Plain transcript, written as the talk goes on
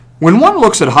When one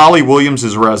looks at Holly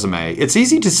Williams' resume, it's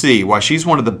easy to see why she's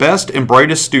one of the best and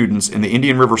brightest students in the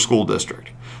Indian River School District.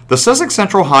 The Sussex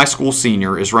Central High School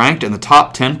senior is ranked in the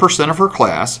top 10% of her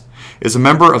class, is a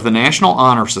member of the National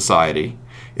Honor Society,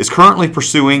 is currently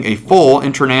pursuing a full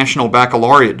International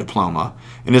Baccalaureate diploma,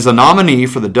 and is a nominee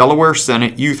for the Delaware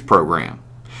Senate Youth Program.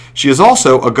 She is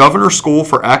also a Governor's School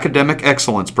for Academic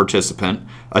Excellence participant,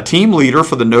 a team leader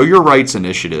for the Know Your Rights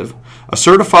initiative, a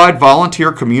certified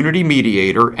volunteer community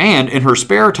mediator, and, in her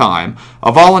spare time, a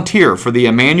volunteer for the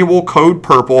Emmanuel Code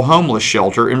Purple homeless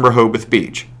shelter in Rehoboth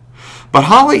Beach. But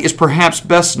Holly is perhaps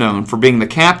best known for being the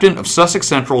captain of Sussex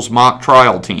Central's mock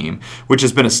trial team, which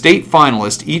has been a state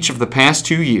finalist each of the past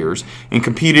 2 years and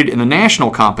competed in the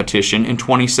national competition in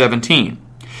 2017.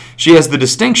 She has the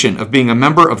distinction of being a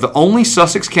member of the only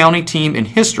Sussex County team in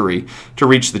history to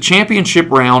reach the championship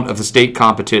round of the state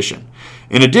competition.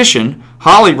 In addition,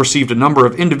 Holly received a number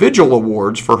of individual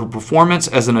awards for her performance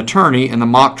as an attorney in the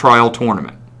mock trial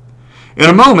tournament. In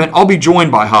a moment, I'll be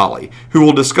joined by Holly, who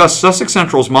will discuss Sussex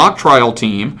Central's mock trial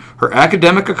team, her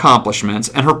academic accomplishments,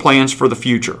 and her plans for the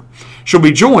future. She'll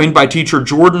be joined by teacher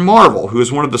Jordan Marvel, who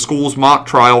is one of the school's mock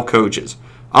trial coaches.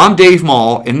 I'm Dave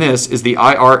Mall, and this is the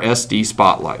IRSD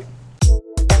Spotlight.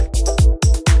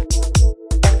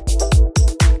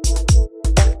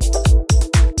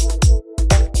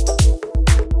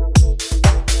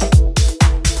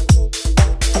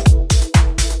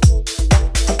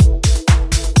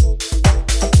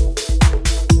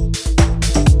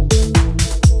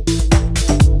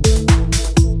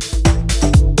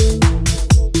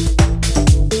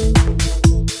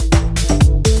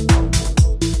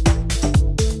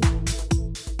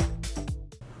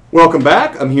 Welcome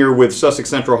back. I'm here with Sussex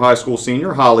Central High School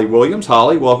senior Holly Williams.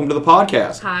 Holly, welcome to the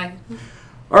podcast. Hi.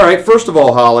 All right, first of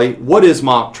all, Holly, what is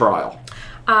mock trial?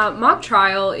 Mock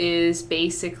trial is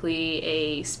basically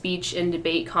a speech and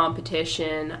debate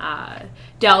competition.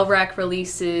 DelRec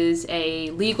releases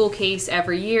a legal case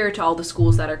every year to all the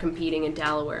schools that are competing in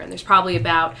Delaware, and there's probably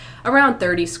around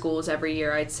 30 schools every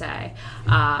year, I'd say.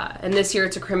 And this year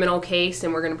it's a criminal case,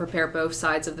 and we're going to prepare both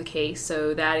sides of the case.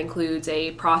 So that includes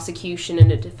a prosecution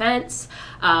and a defense.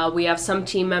 We have some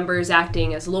team members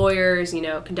acting as lawyers,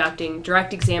 conducting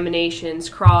direct examinations,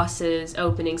 crosses,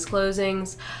 openings,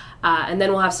 closings. And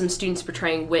then we'll have some students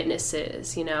portraying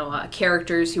witnesses,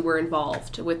 characters who were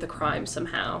involved with the crime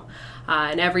somehow.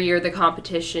 And every year the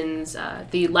competition's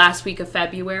the last week of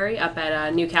February up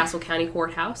at Newcastle County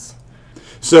Courthouse.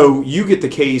 So you get the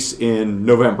case in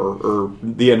November, or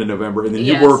the end of November, and then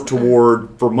you Yes. work toward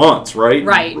for months, right?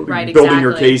 Right, Building your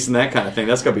exactly. case and that kind of thing.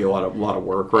 That's going to be a lot of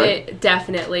work, right?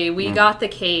 Definitely. We got the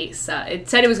case. It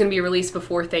said it was going to be released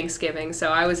before Thanksgiving, so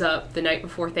I was up the night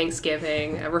before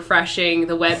Thanksgiving, refreshing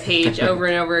the webpage over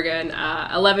and over again.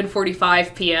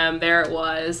 11:45 p.m., there it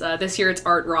was. This year it's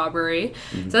art robbery.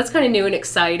 So that's kind of new and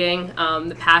exciting.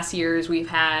 The past years we've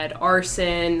had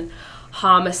arson,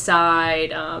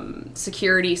 homicide,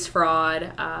 securities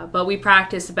fraud, but we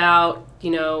practice about,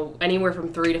 anywhere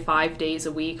from 3 to 5 days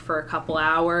a week for a couple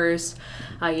hours,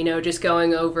 just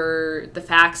going over the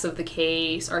facts of the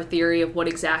case, our theory of what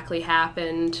exactly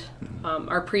happened,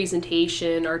 our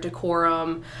presentation, our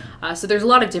decorum. So there's a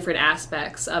lot of different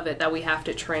aspects of it that we have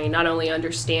to train, not only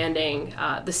understanding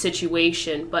the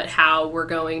situation, but how we're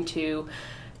going to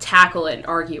tackle it and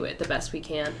argue it the best we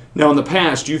can. Now, in the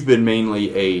past, you've been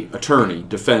mainly a attorney,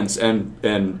 defense,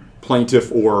 and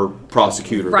plaintiff or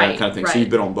prosecutor, that kind of thing. Right. So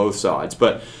you've been on both sides.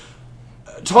 But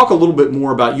talk a little bit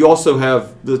more about, you also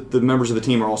have, the members of the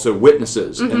team are also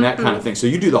witnesses and that kind of thing. So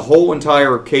you do the whole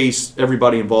entire case,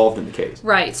 everybody involved in the case.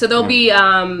 Right. So there'll be,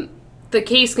 the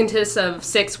case consists of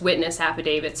 6 witness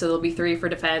affidavits. So there'll be 3 for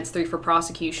defense, 3 for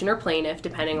prosecution or plaintiff,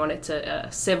 depending on it's a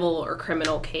civil or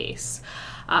criminal case.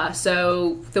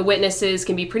 So the witnesses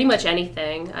can be pretty much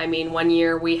anything. I mean, one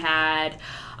year we had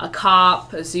a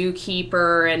cop, a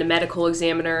zookeeper, and a medical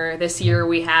examiner. This year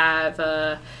we have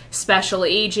a special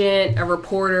agent, a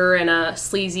reporter, and a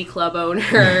sleazy club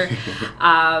owner.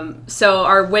 So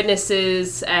our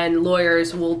witnesses and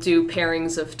lawyers will do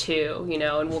pairings of 2,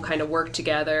 and we'll kind of work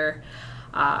together.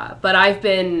 But I've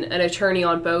been an attorney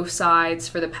on both sides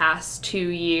for the past 2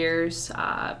 years,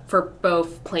 for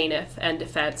both plaintiff and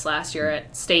defense. Last year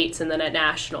at states and then at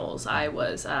nationals, I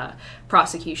was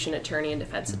prosecution attorney and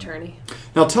defense attorney.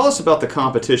 Now tell us about the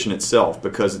competition itself,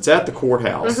 because it's at the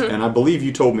courthouse, and I believe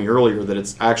you told me earlier that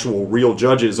it's actual real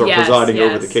judges are presiding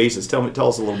over the cases. Tell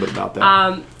us a little bit about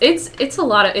that.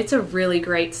 It's a really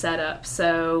great setup.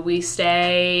 So we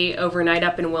stay overnight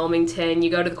up in Wilmington. You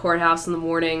go to the courthouse in the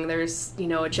morning. There's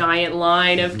a giant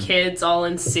line of kids all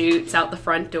in suits out the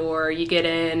front door. You get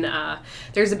in,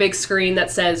 there's a big screen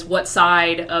that says what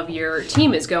side of your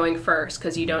team is going first,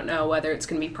 because you don't know whether it's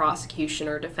going to be prosecution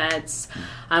or defense.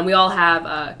 We all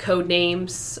have code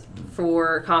names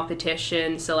for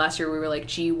competition. So last year we were like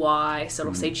GY, so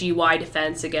it'll say GY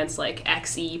defense against like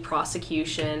XE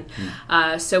prosecution.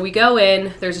 So we go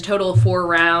in, there's a total of 4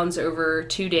 rounds over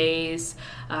 2 days.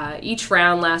 Each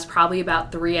round lasts probably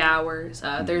about 3 hours.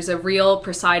 There's a real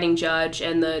presiding judge,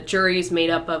 and the jury is made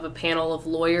up of a panel of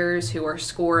lawyers who are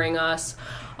scoring us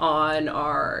on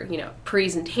our,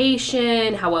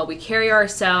 presentation, how well we carry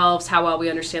ourselves, how well we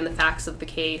understand the facts of the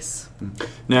case.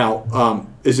 Now,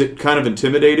 is it kind of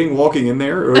intimidating walking in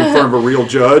there in front of a real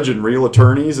judge and real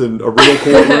attorneys and a real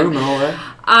courtroom and all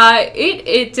that?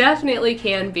 It definitely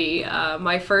can be.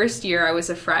 My first year, I was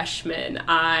a freshman.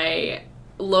 I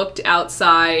looked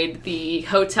outside the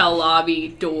hotel lobby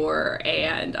door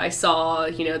and I saw,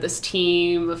 this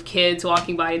team of kids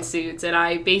walking by in suits, and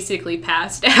I basically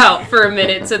passed out for a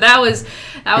minute. So that was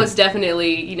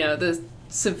definitely, the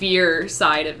severe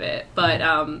side of it. But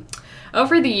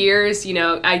over the years,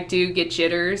 I do get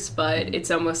jitters, but it's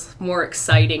almost more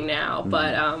exciting now.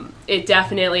 But it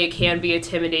can be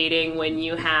intimidating when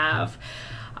you have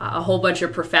a whole bunch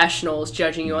of professionals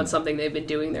judging you on something they've been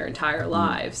doing their entire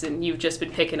lives, and you've just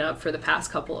been picking up for the past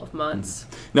couple of months.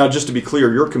 Now, just to be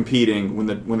clear, you're competing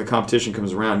when the competition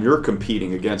comes around. You're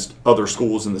competing against other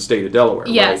schools in the state of Delaware,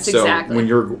 yes, right? Exactly. So when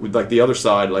you're like the other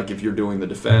side, like if you're doing the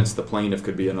defense, the plaintiff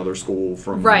could be another school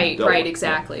from Delaware. Right,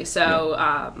 exactly.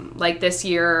 So, like this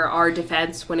year, our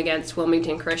defense went against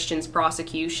Wilmington Christian's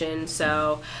prosecution.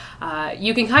 So.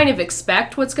 You can kind of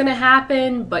expect what's going to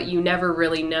happen, but you never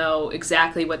really know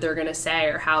exactly what they're going to say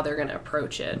or how they're going to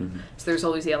approach it. So there's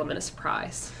always the element of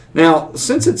surprise. Now,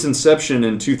 since its inception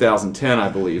in 2010, I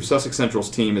believe, Sussex Central's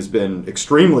team has been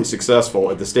extremely successful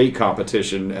at the state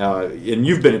competition, and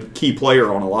you've been a key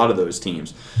player on a lot of those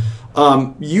teams.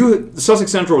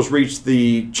 Sussex Central has reached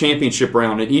the championship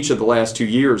round in each of the last 2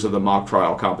 years of the mock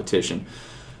trial competition.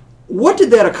 What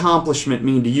did that accomplishment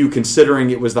mean to you, considering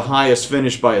it was the highest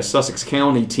finish by a Sussex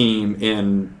County team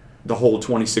in the whole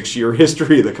 26-year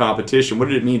history of the competition? What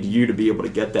did it mean to you to be able to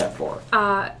get that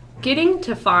far? Getting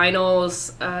to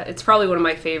finals, it's probably one of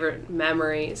my favorite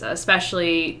memories,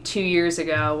 especially 2 years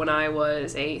ago when I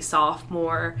was a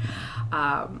sophomore.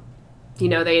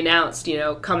 They announced,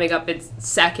 coming up in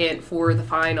second for the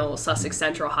finals, Sussex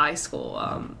Central High School.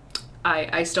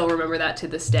 I still remember that to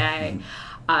this day.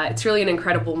 It's really an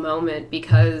incredible moment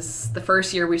because the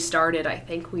first year we started, I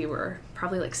think we were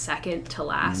probably like second to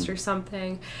last or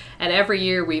something. And every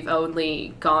year we've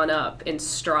only gone up in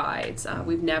strides.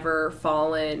 We've never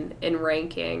fallen in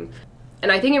ranking. And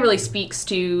I think it really speaks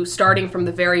to starting from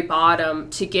the very bottom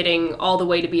to getting all the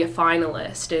way to be a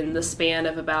finalist in the span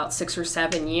of about 6 or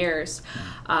 7 years.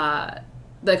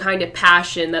 The kind of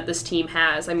passion that this team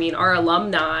has. I mean, our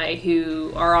alumni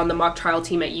who are on the mock trial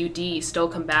team at UD still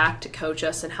come back to coach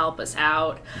us and help us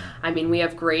out. I mean, we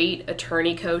have great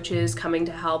attorney coaches coming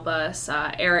to help us.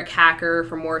 Eric Hacker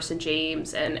from Morrison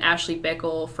James and Ashley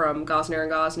Bickle from Gosner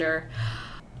 & Gosner.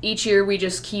 Each year we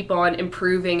just keep on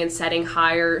improving and setting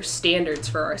higher standards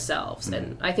for ourselves.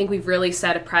 And I think we've really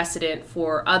set a precedent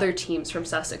for other teams from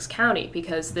Sussex County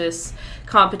because this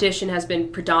competition has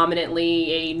been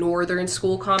predominantly a northern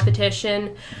school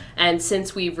competition. And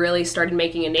since we've really started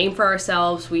making a name for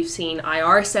ourselves, we've seen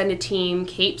IR send a team,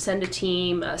 Cape send a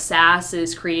team, SAS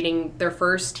is creating their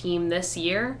first team this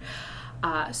year.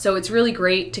 So it's really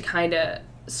great to kind of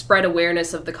spread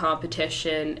awareness of the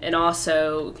competition and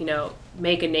also,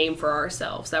 make a name for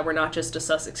ourselves, that we're not just a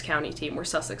Sussex County team, we're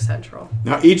Sussex Central.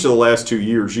 Now, each of the last 2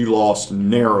 years, you lost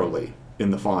narrowly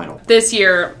in the final. This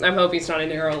year, I'm hoping it's not a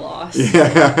narrow loss.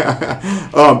 Yeah.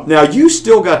 Now, you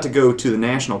still got to go to the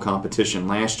national competition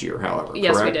last year, however,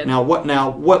 yes, correct? We did. Now,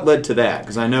 what led to that?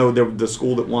 Because I know the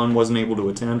school that won wasn't able to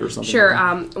attend or something. Sure.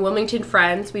 Wilmington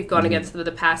Friends, we've gone against them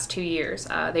the past 2 years.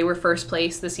 They were first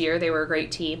place this year. They were a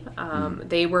great team.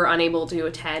 They were unable to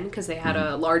attend because they had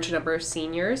a large number of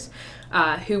seniors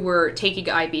who were taking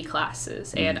IB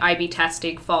classes, and IB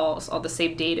testing falls on the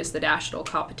same date as the national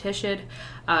competition.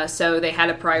 So they had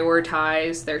to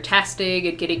prioritize their testing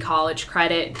and getting college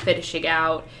credit and finishing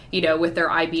out, with their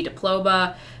IB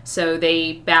diploma. So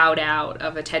they bowed out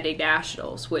of attending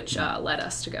nationals, which led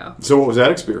us to go. So what was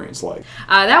that experience like?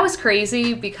 That was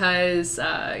crazy because,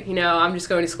 I'm just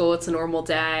going to school. It's a normal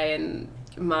day, and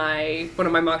one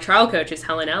of my mock trial coaches,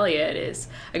 Helen Elliott,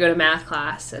 I go to math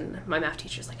class and my math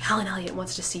teacher's like, Helen Elliott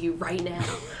wants to see you right now.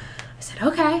 I said,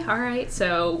 okay, all right.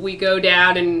 So we go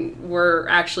down and we're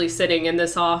actually sitting in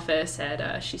this office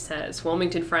and she says,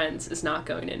 Wilmington Friends is not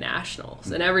going to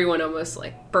nationals. And everyone almost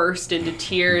like burst into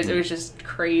tears. It was just a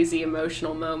crazy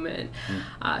emotional moment.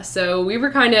 So we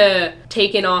were kind of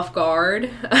taken off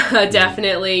guard.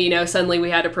 Definitely, suddenly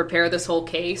we had to prepare this whole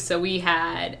case. So we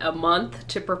had a month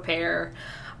to prepare.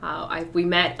 We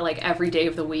met like every day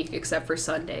of the week except for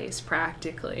Sundays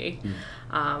practically.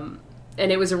 And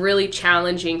it was a really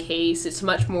challenging case. It's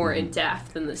much more in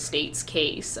depth than the state's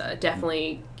case.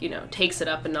 Definitely, takes it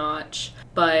up a notch.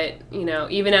 But,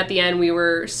 even at the end we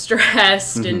were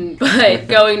stressed but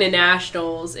going to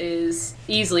nationals is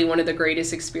easily one of the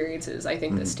greatest experiences I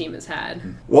think this team has had.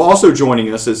 Well, also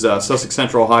joining us is Sussex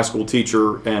Central High School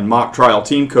teacher and mock trial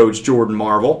team coach Jordan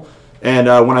Marvel. And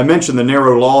when I mentioned the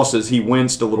narrow losses, he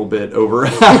winced a little bit over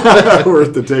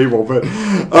at the table. But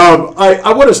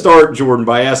I want to start, Jordan,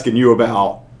 by asking you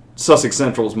about Sussex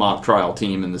Central's mock trial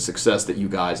team and the success that you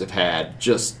guys have had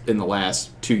just in the last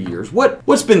 2 years.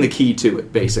 What's been the key to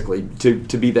it, basically, to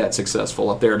be that successful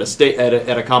up there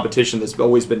at a competition that's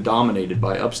always been dominated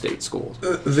by upstate schools?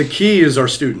 The key is our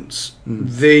students.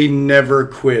 They never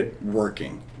quit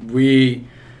working. We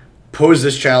pose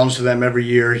this challenge to them every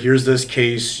year. Here's this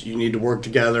case. You need to work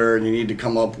together, and you need to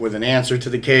come up with an answer to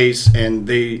the case. And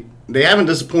they haven't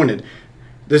disappointed.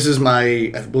 This is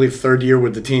my, I believe, third year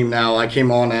with the team now. I came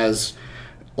on as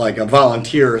like a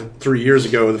volunteer 3 years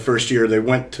ago. The first year they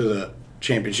went to the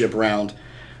championship round.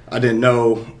 I didn't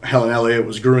know Helen Elliott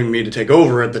was grooming me to take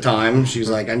over at the time. She's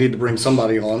like, I need to bring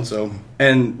somebody on.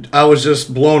 And I was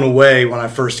just blown away when I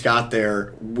first got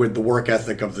there with the work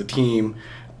ethic of the team.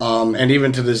 And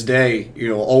even to this day,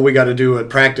 all we got to do at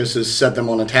practice is set them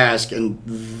on a task, and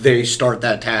they start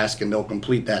that task, and they'll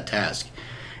complete that task.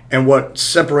 And what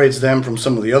separates them from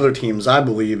some of the other teams, I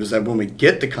believe, is that when we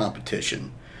get to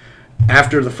competition,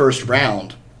 after the first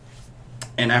round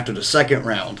and after the second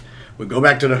round, we go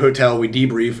back to the hotel, we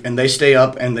debrief, and they stay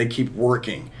up and they keep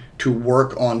working to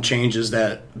work on changes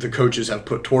that the coaches have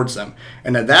put towards them.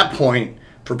 And at that point,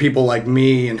 for people like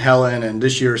me and Helen and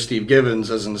this year Steve Givens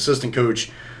as an assistant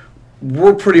coach,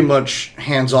 we're pretty much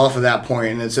hands off at that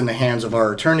point, and it's in the hands of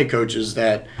our attorney coaches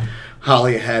that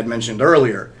Holly had mentioned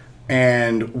earlier.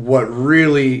 And what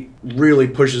really, really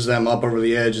pushes them up over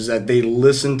the edge is that they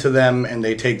listen to them and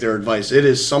they take their advice. It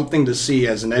is something to see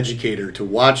as an educator to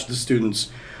watch the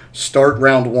students start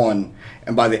round one,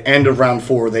 and by the end of round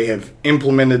four, they have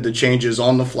implemented the changes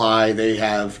on the fly. They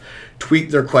have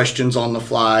tweaked their questions on the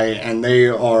fly, and they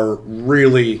are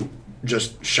really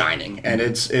just shining. And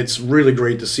it's really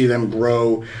great to see them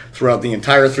grow throughout the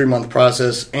entire 3-month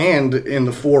process and in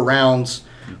the 4 rounds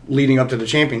leading up to the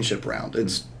championship round.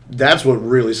 That's what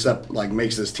really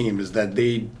makes this team, is that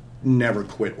they never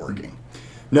quit working.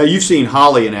 Now, you've seen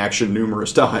Holly in action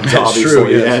numerous times, That's obviously. true,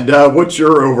 yes. And what's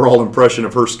your overall impression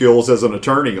of her skills as an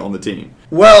attorney on the team?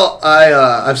 Well,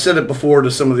 I've said it before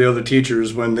to some of the other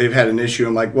teachers when they've had an issue.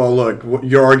 I'm like, well, look,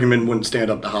 your argument wouldn't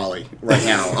stand up to Holly right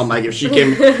now. I'm like, if she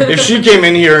came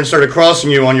in here and started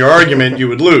crossing you on your argument, you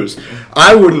would lose.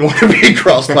 I wouldn't want to be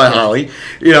crossed by Holly,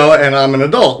 and I'm an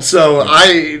adult. So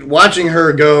watching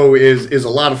her go is a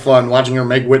lot of fun. Watching her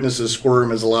make witnesses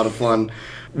squirm is a lot of fun.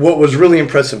 What was really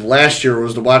impressive last year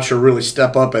was to watch her really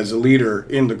step up as a leader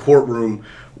in the courtroom.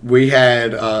 We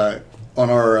had on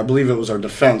our, I believe it was our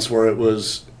defense, where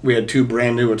we had 2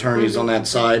 brand new attorneys on that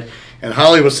side, and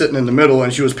Holly was sitting in the middle,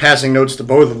 and she was passing notes to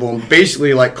both of them,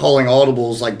 basically like calling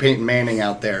audibles like Peyton Manning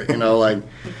out there,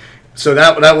 So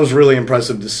that was really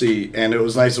impressive to see, and it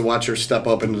was nice to watch her step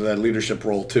up into that leadership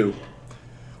role too.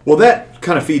 Well, that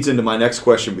kind of feeds into my next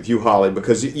question with you, Holly,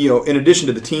 because, in addition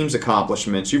to the team's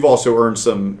accomplishments, you've also earned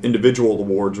some individual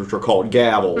awards, which are called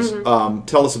gavels.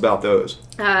 Tell us about those.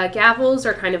 Gavels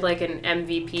are kind of like an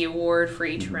MVP award for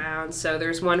each round. So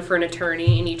there's one for an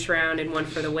attorney in each round and one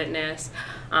for the witness.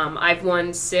 I've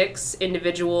won 5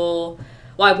 individual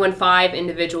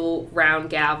round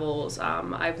gavels.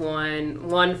 I've won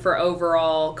 1 for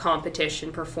overall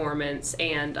competition performance,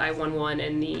 and I won 1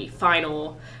 in the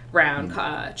final round,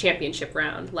 championship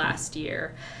round last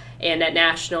year. And at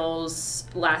nationals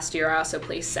last year, I also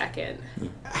placed second.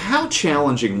 How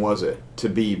challenging was it to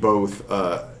be both,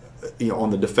 on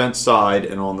the defense side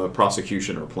and on the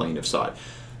prosecution or plaintiff side?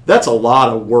 That's a lot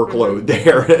of workload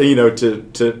there,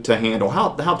 to handle.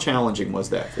 How challenging was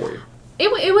that for you?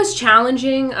 It was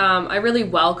challenging. I really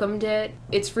welcomed it.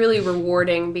 It's really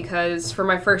rewarding because for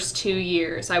my first 2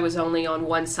 years, I was only on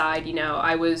one side.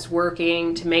 I was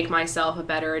working to make myself a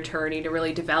better attorney, to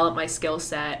really develop my skill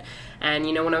set. And,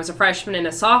 when I was a freshman and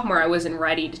a sophomore, I wasn't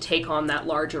ready to take on that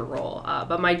larger role.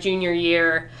 But my junior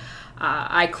year,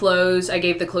 I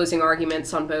gave the closing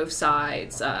arguments on both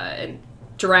sides, and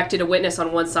directed a witness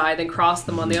on one side, then crossed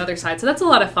them on the other side. So that's a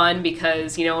lot of fun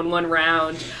because, in one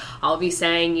round, I'll be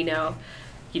saying,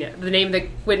 the name of the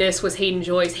witness was Hayden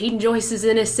Joyce. Hayden Joyce is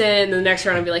innocent. And the next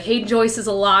round I'll be like, Hayden Joyce is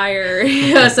a liar.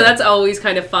 So that's always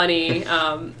kind of funny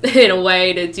in a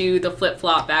way to do the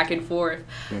flip-flop back and forth.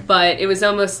 But it was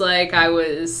almost like I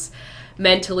was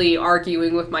mentally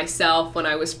arguing with myself when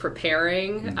I was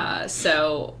preparing.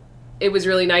 So it was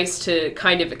really nice to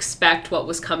kind of expect what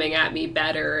was coming at me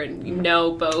better and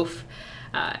both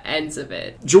ends of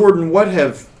it. Jordan, what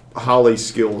have Holly's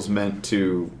skills meant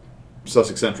to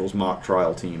Sussex Central's mock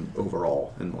trial team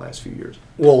overall in the last few years?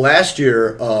 Well, last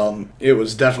year, it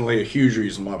was definitely a huge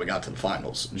reason why we got to the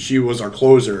finals. She was our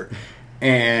closer,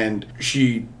 and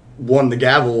she won the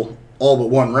gavel all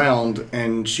but one round,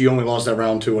 and she only lost that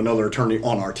round to another attorney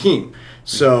on our team.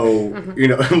 So,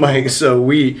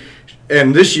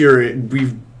 and this year,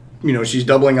 she's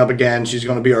doubling up again. She's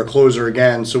going to be our closer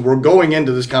again. So we're going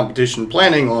into this competition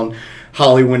planning on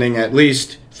Holly winning at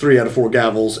least 3 out of 4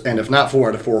 gavels, and if not 4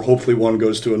 out of 4, hopefully one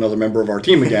goes to another member of our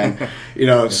team again.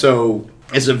 So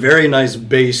it's a very nice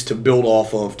base to build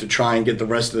off of to try and get the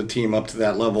rest of the team up to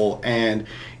that level. And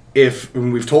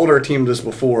we've told our team this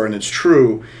before, and it's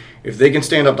true, if they can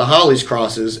stand up to Holly's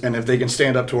crosses, and if they can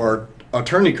stand up to our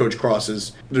attorney coach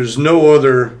crosses, there's no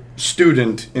other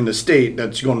student in the state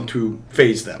that's going to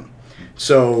phase them.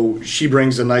 So she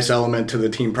brings a nice element to the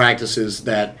team practices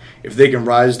that if they can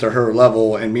rise to her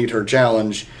level and meet her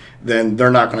challenge, then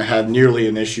they're not going to have nearly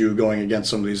an issue going against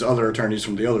some of these other attorneys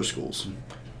from the other schools.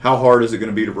 How hard is it going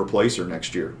to be to replace her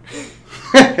next year?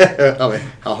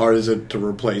 How hard is it to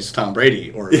replace Tom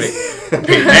Brady or Peyton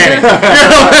Manning?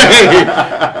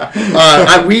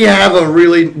 We have a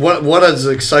really what has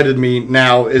excited me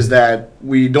now is that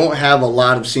we don't have a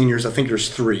lot of seniors. I think there's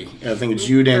 3. I think it's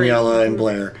you, Daniela, and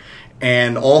Blair.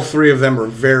 And all 3 of them are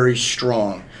very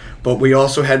strong. But we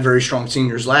also had very strong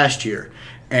seniors last year.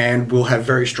 And we'll have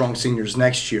very strong seniors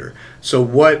next year. So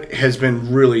what has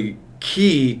been really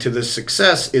key to this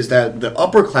success is that the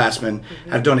upperclassmen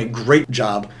have done a great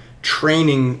job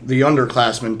training the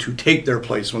underclassmen to take their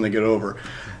place when they get over.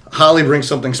 Holly brings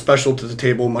something special to the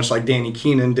table, much like Danny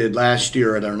Keenan did last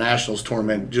year at our Nationals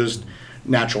tournament, just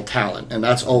natural talent. And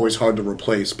that's always hard to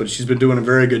replace. But she's been doing a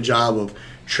very good job of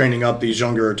training up these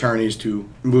younger attorneys to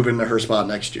move into her spot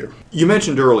next year. You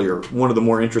mentioned earlier one of the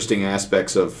more interesting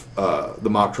aspects of the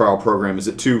mock trial program is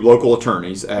that 2 local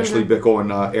attorneys, Ashley Bickle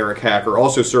and Eric Hacker,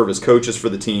 also serve as coaches for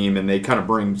the team, and they kind of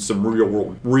bring some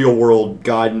real world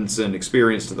guidance and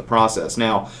experience to the process.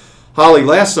 Now, Holly,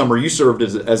 last summer you served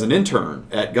as an intern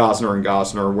at Gosner &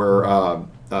 Gosner, where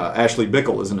Ashley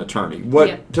Bickle is an attorney.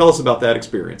 Tell us about that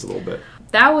experience a little bit.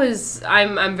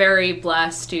 I'm very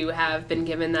blessed to have been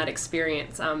given that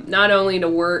experience, not only to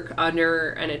work under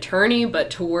an attorney,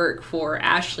 but to work for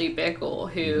Ashley Bickle,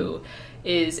 who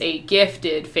is a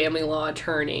gifted family law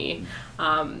attorney,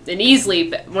 and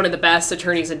easily one of the best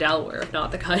attorneys in Delaware, if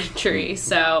not the country.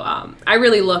 So I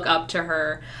really look up to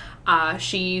her.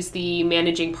 She's the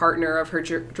managing partner of her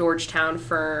Georgetown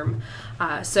firm.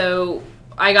 So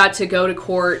I got to go to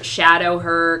court, shadow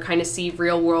her, kind of see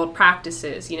real-world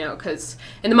practices, because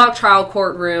in the mock trial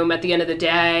courtroom, at the end of the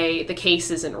day, the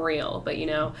case isn't real. But,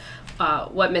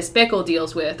 what Miss Bickle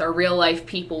deals with are real-life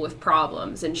people with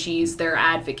problems, and she's their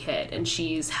advocate, and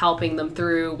she's helping them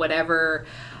through whatever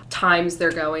times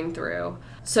they're going through.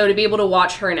 So to be able to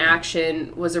watch her in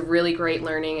action was a really great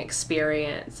learning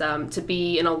experience. To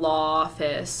be in a law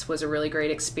office was a really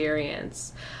great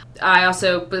experience. I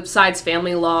also, besides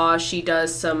family law, she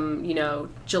does some,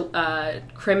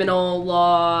 criminal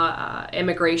law,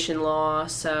 immigration law.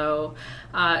 So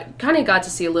kind of got to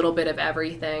see a little bit of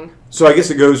everything. So I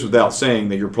guess it goes without saying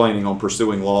that you're planning on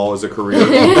pursuing law as a career.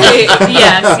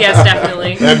 Yes,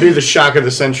 definitely. That'd be the shock of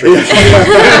the century.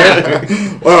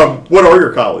 What are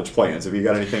your college plans? Have you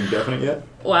got anything definite yet?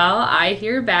 Well, I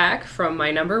hear back from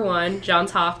my number 1, Johns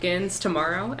Hopkins,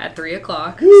 tomorrow at 3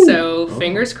 o'clock. Woo! So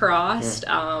fingers crossed.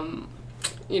 Yeah.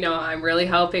 I'm really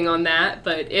hoping on that.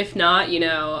 But if not,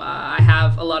 I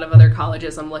have a lot of other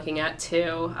colleges I'm looking at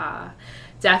too.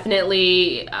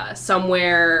 Definitely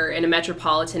somewhere in a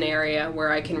metropolitan area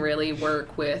where I can really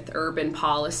work with urban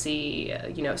policy,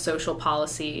 social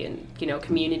policy, and,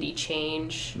 community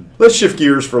change. Let's shift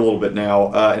gears for a little bit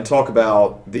now and talk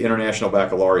about the International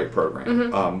Baccalaureate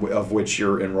program, of which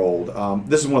you're enrolled.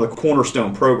 This is one of the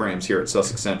cornerstone programs here at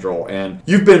Sussex Central, and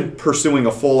you've been pursuing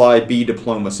a full IB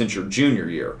diploma since your junior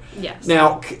year. Yes.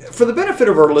 Now, for the benefit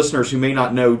of our listeners who may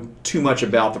not know too much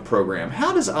about the program,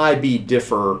 how does IB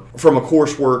differ from a course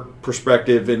coursework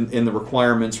perspective in the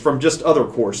requirements from just other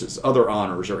courses, other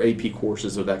honors or AP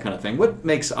courses or that kind of thing? What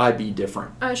makes IB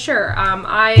different? Sure.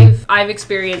 I've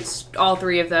experienced all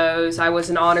three of those. I was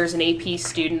an honors and AP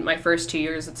student my first 2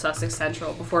 years at Sussex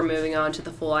Central before moving on to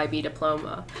the full IB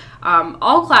diploma.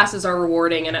 All classes are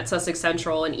rewarding, and at Sussex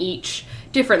Central, in each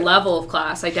different level of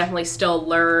class, I definitely still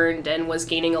learned and was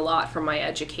gaining a lot from my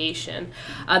education.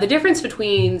 The difference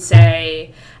between,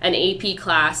 say, an AP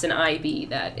class and IB,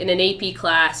 that in an AP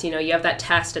class, you have that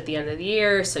test at the end of the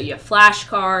year, so you have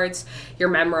flashcards, you're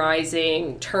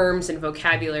memorizing terms and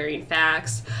vocabulary and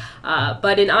facts.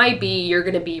 But in IB, you're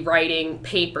going to be writing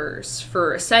papers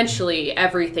for essentially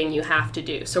everything you have to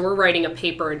do. So we're writing a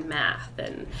paper in math,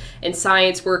 and in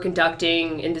science, we're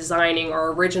conducting and designing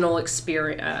our original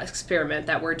experiment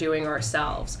that we're doing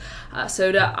ourselves.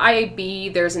 So to IB,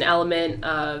 there's an element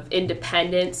of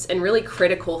independence and really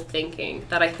critical thinking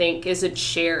that I think isn't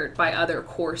shared by other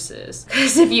courses.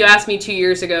 Because if you asked me 2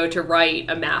 years ago to write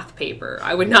a math paper,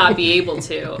 I would not be able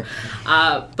to.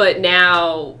 But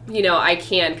now, I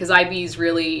can, because IB's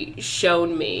really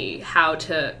shown me how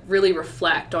to really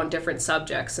reflect on different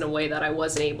subjects in a way that I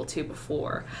wasn't able to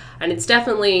before. And it's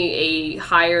definitely a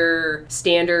higher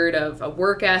standard of a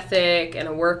work ethic and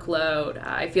a workload.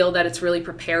 I feel that it's really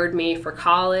prepared me for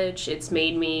college. It's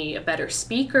made me a better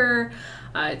speaker.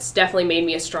 It's definitely made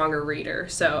me a stronger reader.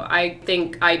 So I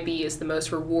think IB is the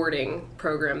most rewarding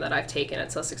program that I've taken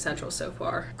at Sussex Central so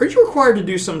far. Are you required to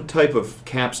do some type of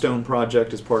capstone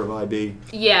project as part of IB?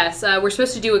 Yes, we're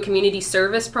supposed to do a community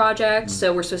service project,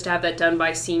 so we're supposed to have that done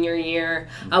by senior year.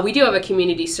 We do have a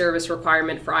community service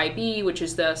requirement for IB, which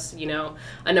is thus,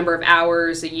 a number of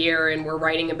hours a year, and we're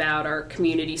writing about our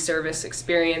community service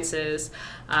experiences.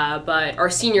 But our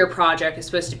senior project is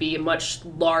supposed to be a much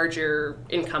larger,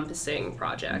 encompassing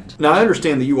project. Now, I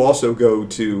understand that you also go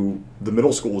to the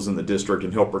middle schools in the district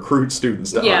and help recruit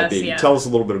students to IB. Yeah. Tell us a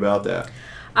little bit about that.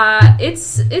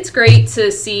 It's great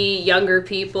to see younger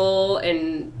people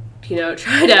and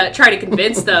try to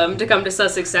convince them to come to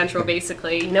Sussex Central.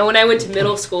 Basically, when I went to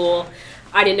middle school,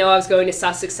 I didn't know I was going to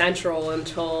Sussex Central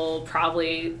until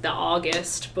probably the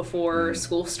August before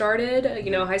school started,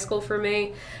 high school for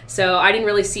me. So I didn't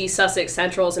really see Sussex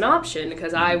Central as an option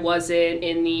because I wasn't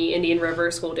in the Indian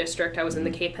River School District. I was in the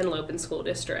Cape Henlopen School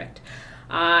District.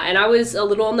 And I was a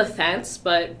little on the fence,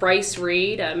 but Bryce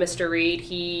Reed, Mr. Reed,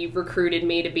 he recruited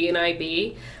me to be an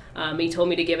IB. He told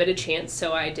me to give it a chance,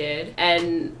 so I did.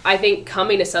 And I think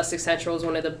coming to Sussex Central was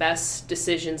one of the best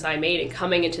decisions I made in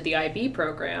coming into the IB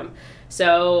program.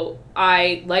 So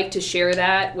I like to share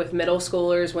that with middle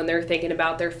schoolers when they're thinking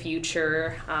about their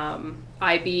future.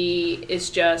 IB is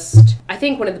just, I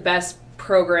think, one of the best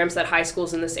programs that high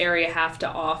schools in this area have to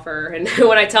offer. And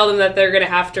when I tell them that they're going to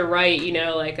have to write,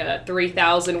 like a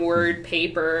 3,000 word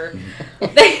paper,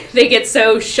 they get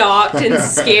so shocked and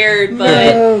scared.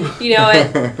 But,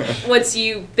 once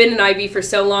you've been in IB for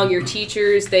so long, your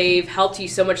teachers, they've helped you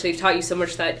so much, they've taught you so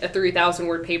much that a 3,000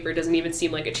 word paper doesn't even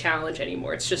seem like a challenge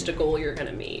anymore. It's just a goal you're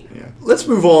going to meet. Yeah. Let's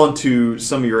move on to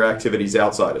some of your activities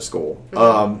outside of school.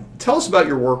 Tell us about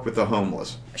your work with the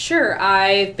homeless. Sure.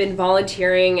 I've been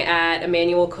volunteering at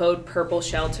Emmanuel Code Purple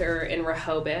Shelter in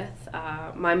Rehoboth.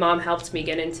 My mom helped me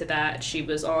get into that. She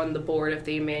was on the board of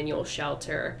the Emmanuel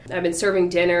Shelter. I've been serving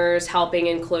dinners, helping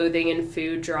in clothing and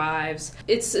food drives.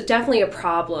 It's definitely a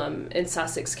problem in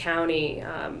Sussex County,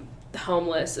 the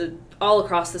homeless, all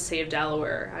across the state of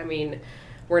Delaware. I mean,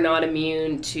 we're not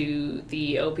immune to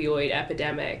the opioid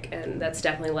epidemic, and that's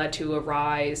definitely led to a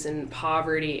rise in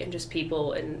poverty and just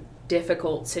people in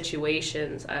difficult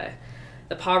situations.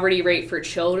 The poverty rate for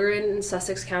children in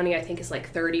Sussex County, I think, is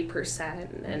like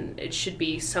 30%, and it should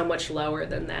be so much lower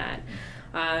than that.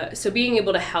 So being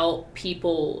able to help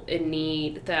people in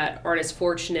need that aren't as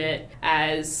fortunate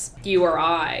as you or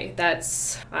I,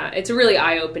 it's a really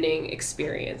eye-opening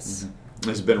experience. Mm-hmm.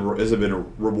 Has it been a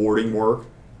rewarding work?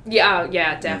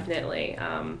 Yeah, definitely.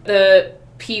 The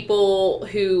people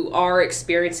who are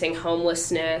experiencing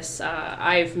homelessness,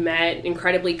 I've met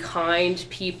incredibly kind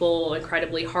people,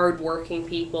 incredibly hardworking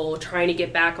people trying to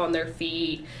get back on their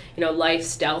feet.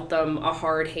 Life's dealt them a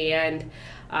hard hand.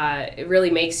 It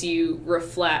really makes you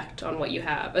reflect on what you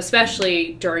have,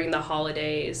 especially during the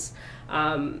holidays.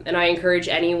 And I encourage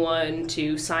anyone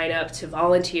to sign up to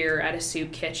volunteer at a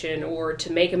soup kitchen or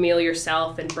to make a meal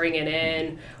yourself and bring it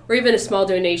in, or even a small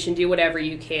donation. Do whatever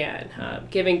you can.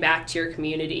 Giving back to your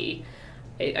community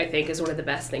I think is one of the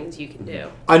best things you can do.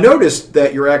 I noticed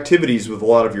that your activities with a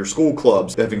lot of your school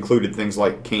clubs have included things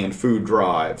like canned food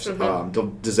drives,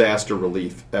 disaster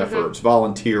relief efforts,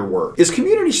 volunteer work. Is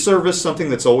community service something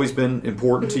that's always been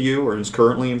important to you or is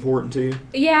currently important to you?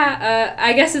 Yeah,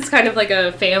 I guess it's kind of like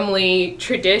a family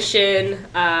tradition.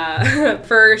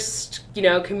 First,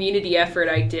 community effort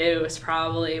I did was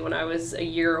probably when I was a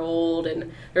year old,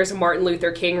 and there was a Martin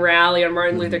Luther King rally on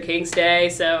Martin Luther King's Day,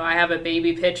 so I have a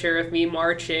baby picture of me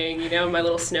marching, in my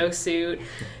little snowsuit.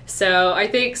 So I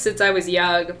think since I was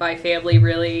young, my family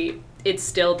really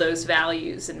instilled those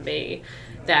values in me,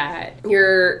 that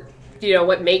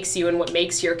what makes you and what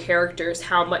makes your character is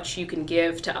how much you can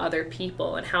give to other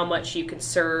people and how much you can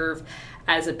serve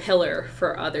as a pillar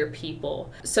for other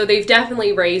people. So they've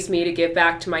definitely raised me to give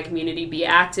back to my community, be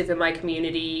active in my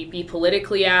community, be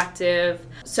politically active.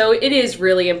 So it is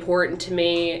really important to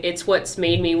me. It's what's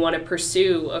made me want to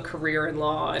pursue a career in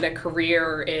law and a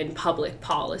career in public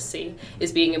policy,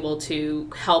 is being able to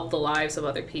help the lives of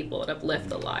other people and uplift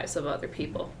the lives of other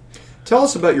people. Tell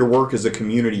us about your work as a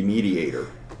community mediator.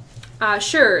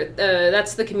 Sure.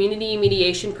 That's the Community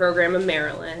Mediation Program of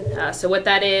Maryland. So what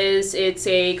that is, it's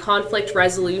a conflict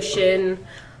resolution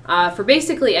for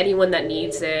basically anyone that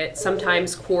needs it.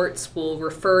 Sometimes courts will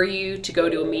refer you to go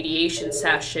to a mediation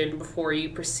session before you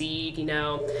proceed,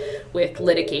 with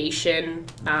litigation.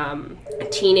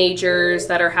 Teenagers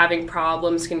that are having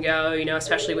problems can go,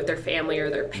 especially with their family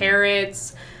or their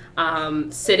parents.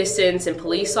 Citizens and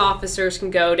police officers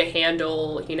can go to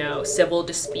handle, civil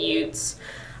disputes.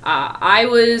 I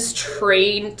was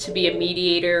trained to be a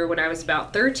mediator when I was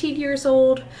about 13 years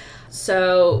old.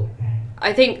 So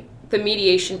I think the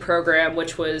mediation program,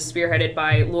 which was spearheaded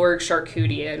by Lorg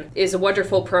Charkoudian, is a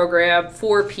wonderful program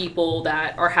for people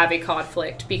that are having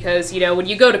conflict. Because, when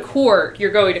you go to court,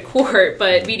 you're going to court,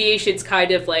 but mediation's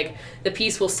kind of like the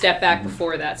peaceful step back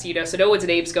before that. So no one's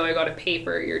name's going on a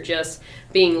paper. You're just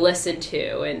being listened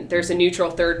to, and there's a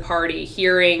neutral third party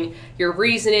hearing your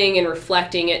reasoning and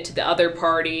reflecting it to the other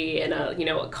party in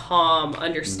a calm,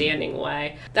 understanding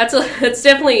way. That's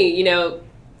definitely,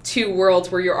 two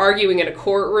worlds where you're arguing in a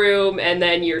courtroom and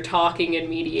then you're talking in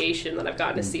mediation that I've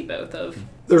gotten to see both of.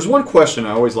 There's one question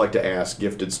I always like to ask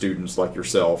gifted students like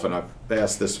yourself, and I've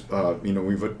asked this,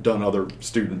 we've done other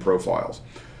student profiles.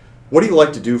 What do you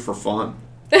like to do for fun?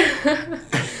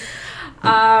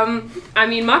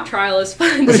 Mock trial is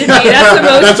fun to me. That's the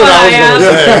most fun I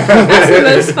have. That's the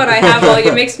most fun I have. Like,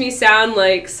 it makes me sound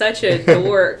like such a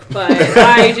dork, but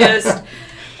I just...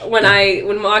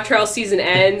 When mock trial season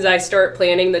ends, I start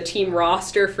planning the team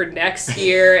roster for next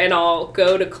year, and I'll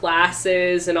go to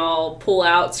classes and I'll pull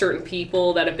out certain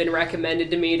people that have been recommended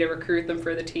to me to recruit them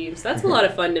for the team. So that's a lot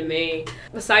of fun to me.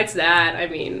 Besides that,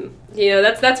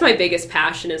 that's my biggest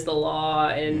passion is the law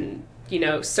and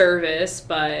service,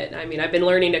 but I've been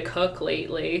learning to cook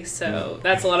lately, so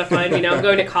that's a lot of fun. I'm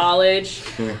going to college.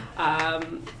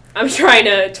 I'm trying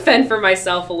to fend for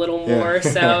myself a little more.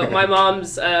 So my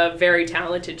mom's a very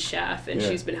talented chef, and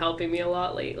she's been helping me a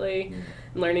lot lately,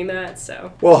 learning that.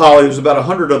 So. Well, Holly, there's about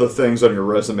 100 other things on your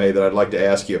resume that I'd like to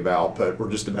ask you about, but we're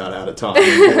just about out of time,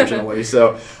 unfortunately.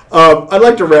 So I'd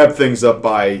like to wrap things up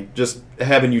by just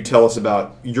having you tell us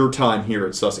about your time here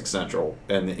at Sussex Central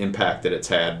and the impact that it's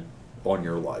had on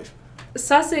your life.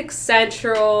 Sussex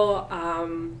Central,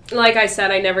 like I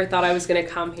said, I never thought I was going to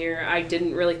come here. I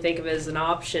didn't really think of it as an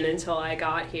option until I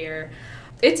got here.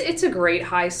 It's a great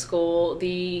high school.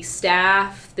 The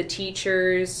staff, the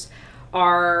teachers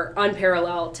are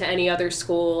unparalleled to any other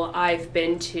school I've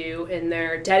been to in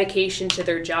their dedication to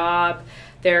their job,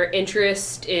 their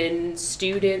interest in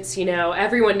students.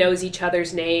 Everyone knows each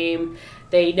other's name.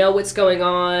 They know what's going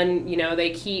on, they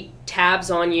keep tabs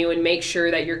on you and make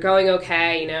sure that you're going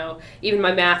okay, Even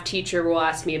my math teacher will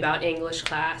ask me about English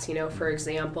class, for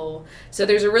example. So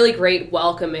there's a really great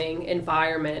welcoming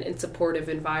environment and supportive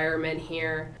environment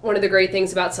here. One of the great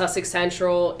things about Sussex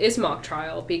Central is mock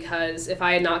trial, because if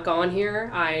I had not gone here,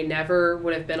 I never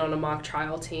would have been on a mock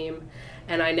trial team,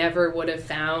 and I never would have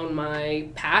found my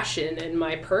passion and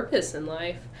my purpose in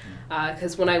life.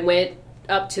 Because when I went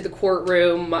up to the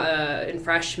courtroom in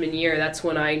freshman year, that's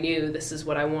when I knew this is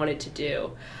what I wanted to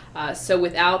do. So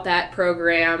without that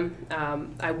program,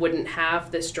 I wouldn't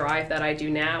have this drive that I do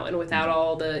now. And without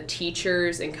all the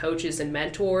teachers and coaches and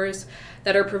mentors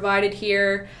that are provided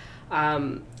here,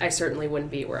 I certainly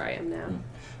wouldn't be where I am now.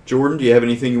 Jordan, do you have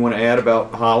anything you want to add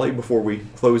about Holly before we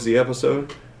close the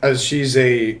episode? She's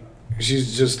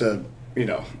just a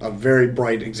a very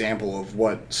bright example of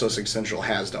what Sussex Central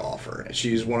has to offer.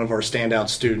 She's one of our standout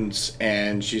students,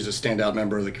 and she's a standout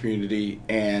member of the community.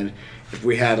 And if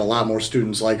we had a lot more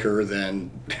students like her,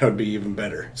 then that would be even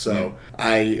better. So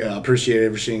I appreciate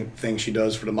everything she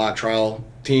does for the mock trial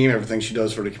team, everything she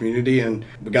does for the community. And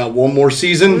we got one more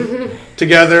season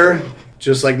together.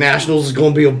 Just like Nationals is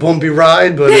going to be a bumpy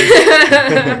ride, but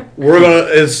I'm going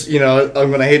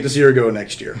to hate to see her go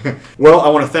next year. Well, I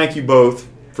want to thank you both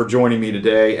for joining me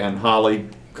today, and Holly,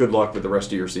 good luck with the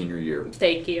rest of your senior year.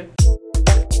 Thank you.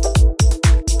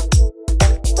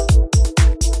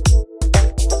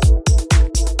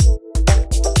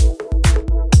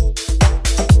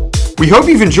 We hope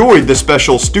you've enjoyed this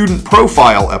special student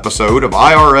profile episode of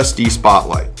IRSD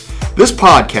Spotlight. This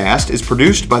podcast is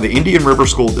produced by the Indian River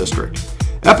School District.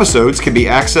 Episodes can be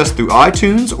accessed through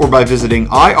iTunes or by visiting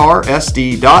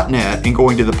irsd.net and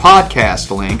going to the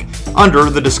podcast link under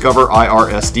the Discover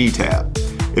IRSD tab.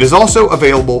 It is also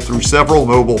available through several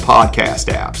mobile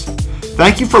podcast apps.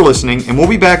 Thank you for listening, and we'll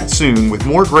be back soon with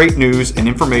more great news and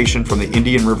information from the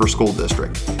Indian River School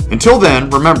District. Until then,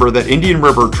 remember that Indian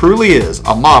River truly is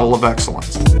a model of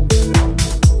excellence.